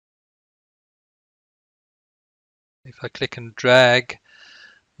if I click and drag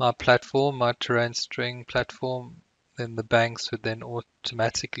my platform, my terrain string platform, then the banks would then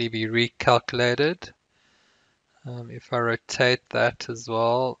automatically be recalculated. If I rotate that as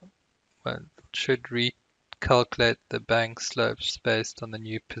well, it should recalculate the bank slopes based on the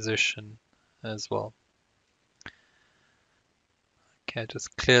new position as well. Okay,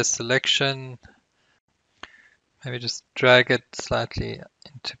 just clear selection. Maybe just drag it slightly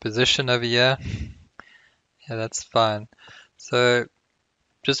into position over here. Yeah, that's fine. So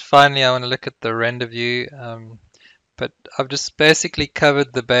just finally, I want to look at the render view. But I've just basically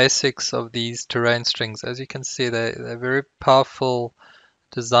covered the basics of these terrain strings. As you can see, they're very powerful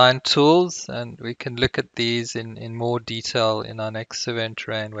design tools, and we can look at these in more detail in our next Survey and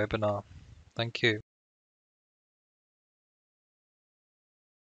Terrain webinar. Thank you.